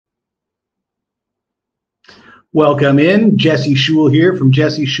Welcome in. Jesse Shule here from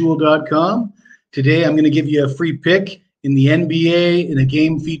jesseshule.com. Today I'm going to give you a free pick in the NBA in a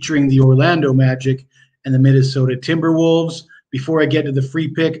game featuring the Orlando Magic and the Minnesota Timberwolves. Before I get to the free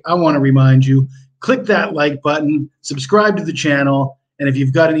pick, I want to remind you, click that like button, subscribe to the channel, and if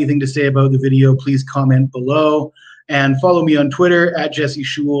you've got anything to say about the video, please comment below. And follow me on Twitter at Jesse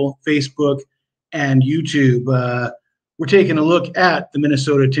Shule, Facebook, and YouTube. We're taking a look at the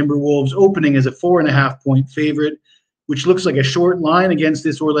Minnesota Timberwolves opening as a 4.5-point favorite, which looks like a short line against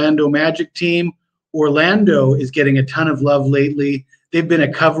this Orlando Magic team. Orlando is getting a ton of love lately. They've been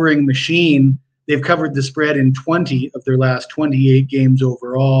a covering machine. They've covered the spread in 20 of their last 28 games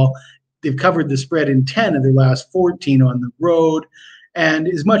overall. They've covered the spread in 10 of their last 14 on the road. And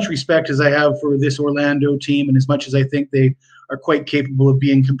as much respect as I have for this Orlando team, and as much as I think they are quite capable of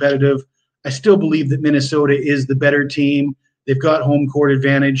being competitive, I still believe that Minnesota is the better team. They've got home court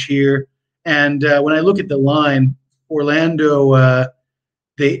advantage here. And when I look at the line, Orlando,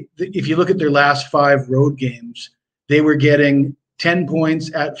 if you look at their last 5 road games, they were getting 10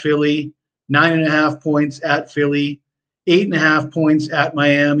 points at Philly, 9.5 points at Philly, 8.5 points at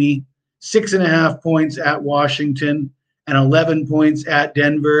Miami, 6.5 points at Washington, and 11 points at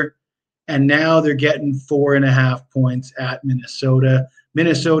Denver. And now they're getting 4.5 points at Minnesota.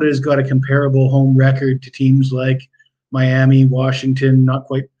 Minnesota has got a comparable home record to teams like Miami, Washington, not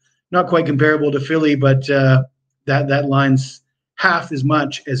quite comparable to Philly, but that line's half as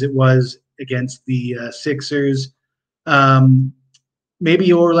much as it was against the Sixers.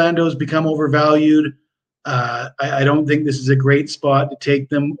 Maybe Orlando's become overvalued. I don't think this is a great spot to take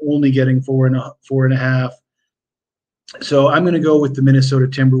them, only getting 4.5. So I'm going to go with the Minnesota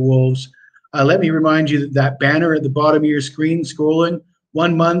Timberwolves. Let me remind you that banner at the bottom of your screen scrolling,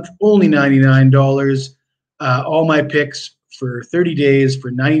 1 month, only $99. All my picks for 30 days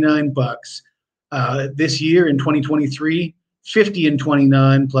for $99. This year in 2023, 50 and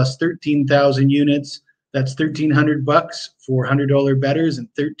 29 plus 13,000 units. That's $1,300 for $100 bettors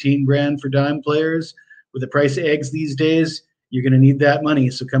and 13 grand for dime players. With the price of eggs these days, you're going to need that money.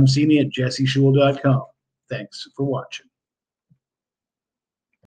 So come see me at jesseshule.com. Thanks for watching.